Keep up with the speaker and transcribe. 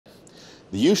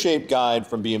The U-shaped guide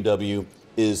from BMW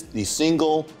is the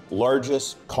single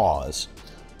largest cause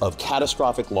of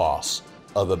catastrophic loss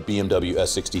of a BMW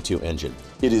S62 engine.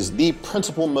 It is the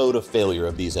principal mode of failure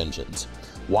of these engines.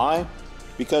 Why?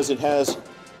 Because it has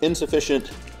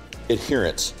insufficient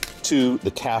adherence to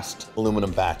the cast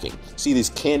aluminum backing. See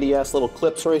these candy-ass little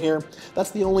clips right here?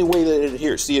 That's the only way that it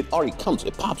adheres. See, it already comes,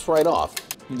 it pops right off.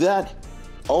 That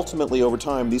ultimately, over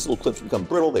time, these little clips become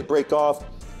brittle, they break off,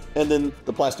 and then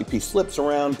the plastic piece slips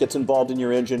around, gets involved in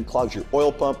your engine, clogs your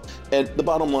oil pump, and the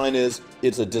bottom line is,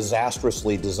 it's a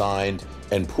disastrously designed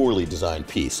and poorly designed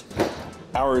piece.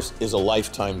 Ours is a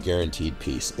lifetime guaranteed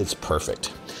piece. It's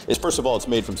perfect. First of all, it's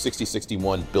made from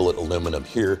 6061 billet aluminum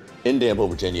here in Danville,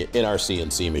 Virginia, in our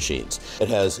CNC machines. It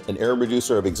has an air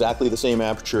reducer of exactly the same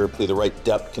aperture, the right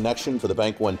depth connection for the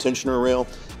Bank 1 tensioner rail.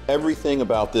 Everything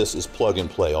about this is plug and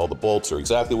play. All the bolts are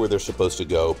exactly where they're supposed to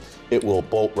go. It will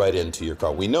bolt right into your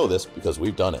car. We know this because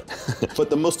we've done it. But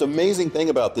the most amazing thing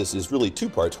about this is really two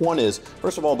parts. One is,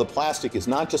 first of all, the plastic is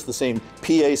not just the same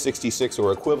PA66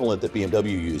 or equivalent that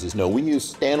BMW uses. No, we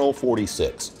use Stanyl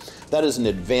 46. That is an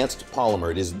advanced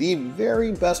polymer. It is the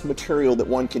very best material that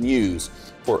one can use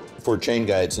for chain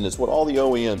guides, and it's what all the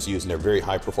OEMs use in their very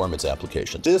high performance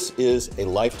applications. This is a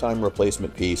lifetime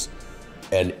replacement piece,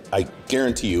 and I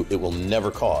guarantee you it will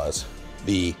never cause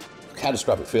the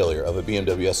catastrophic failure of a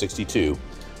BMW S62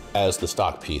 as the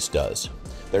stock piece does.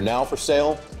 They're now for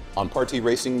sale on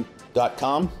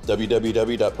partracing.com,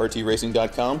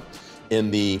 www.partracing.com,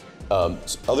 in the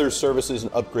other services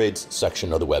and upgrades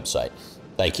section of the website.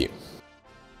 Thank you.